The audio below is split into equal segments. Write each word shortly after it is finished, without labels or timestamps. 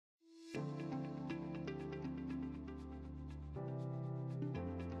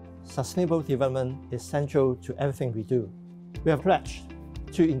sustainable development is central to everything we do. We have pledged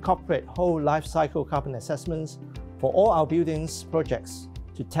to incorporate whole life cycle carbon assessments for all our buildings projects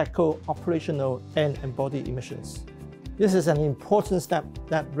to tackle operational and embodied emissions. This is an important step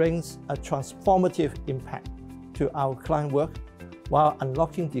that brings a transformative impact to our client work while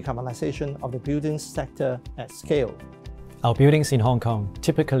unlocking decarbonization of the buildings sector at scale. Our buildings in Hong Kong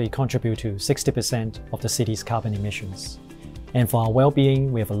typically contribute to 60% of the city's carbon emissions. And for our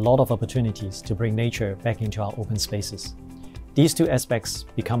well-being, we have a lot of opportunities to bring nature back into our open spaces. These two aspects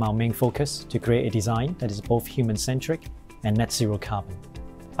become our main focus to create a design that is both human-centric and net zero carbon.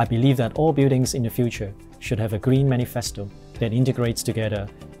 I believe that all buildings in the future should have a green manifesto that integrates together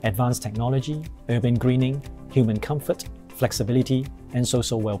advanced technology, urban greening, human comfort, flexibility, and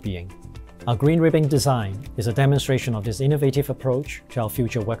social well-being. Our green ribbon design is a demonstration of this innovative approach to our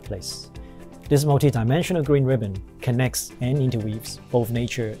future workplace. This multi-dimensional green ribbon connects and interweaves both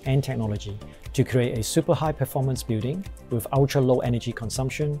nature and technology to create a super high-performance building with ultra-low energy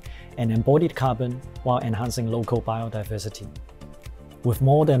consumption and embodied carbon while enhancing local biodiversity. With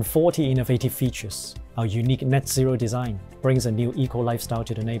more than 40 innovative features, our unique net zero design brings a new eco-lifestyle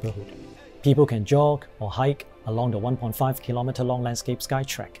to the neighborhood. People can jog or hike along the 1.5-kilometer-long landscape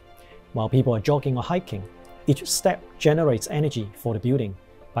SkyTrack. While people are jogging or hiking, each step generates energy for the building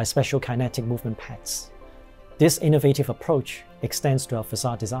by special kinetic movement pads. This innovative approach extends to our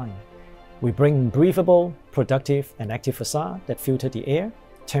facade design. We bring breathable, productive, and active facade that filter the air,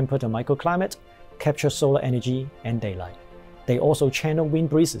 temper the microclimate, capture solar energy and daylight. They also channel wind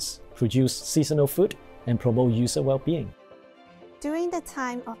breezes, produce seasonal food, and promote user well-being. During the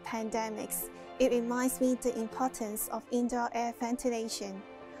time of pandemics, it reminds me the importance of indoor air ventilation.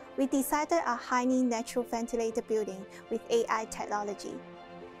 We decided a highly natural ventilated building with AI technology.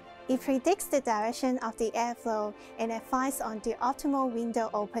 It predicts the direction of the airflow and advises on the optimal window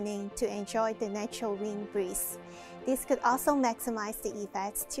opening to enjoy the natural wind breeze. This could also maximize the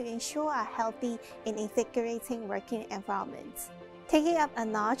effects to ensure a healthy and invigorating working environment. Taking up a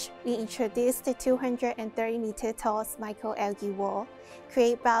notch, we introduced the 230-meter tall micro-algae wall,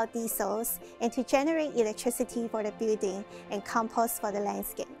 create biodiesels, and to generate electricity for the building and compost for the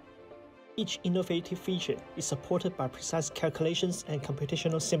landscape. Each innovative feature is supported by precise calculations and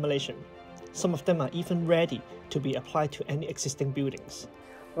computational simulation. Some of them are even ready to be applied to any existing buildings.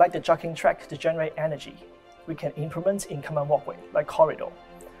 Like the jogging track to generate energy, we can implement in common walkway like corridor.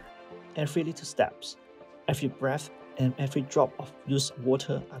 Every little steps, every breath, and every drop of used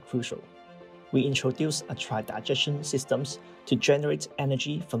water are crucial. We introduce a tri-digestion systems to generate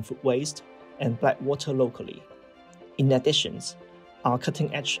energy from food waste and black water locally. In addition, our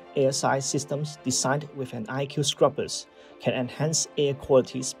cutting-edge air size systems designed with an IQ scrubbers can enhance air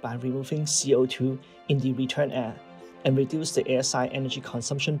qualities by removing CO2 in the return air and reduce the air side energy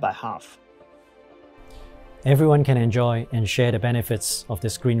consumption by half. Everyone can enjoy and share the benefits of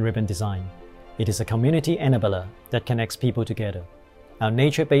this green ribbon design. It is a community enabler that connects people together. Our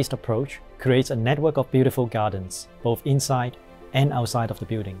nature-based approach creates a network of beautiful gardens, both inside and outside of the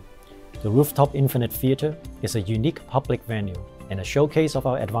building. The Rooftop Infinite Theatre is a unique public venue and a showcase of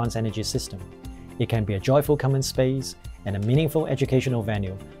our advanced energy system. It can be a joyful common space and a meaningful educational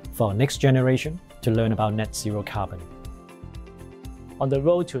venue for our next generation to learn about net zero carbon. On the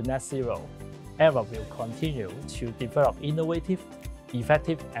road to net zero, Arup will continue to develop innovative,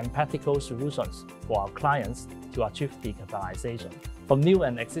 effective and practical solutions for our clients to achieve decarbonization. From new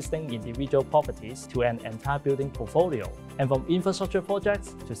and existing individual properties to an entire building portfolio, and from infrastructure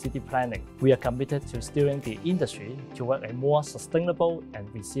projects to city planning, we are committed to steering the industry toward a more sustainable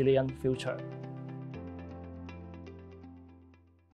and resilient future.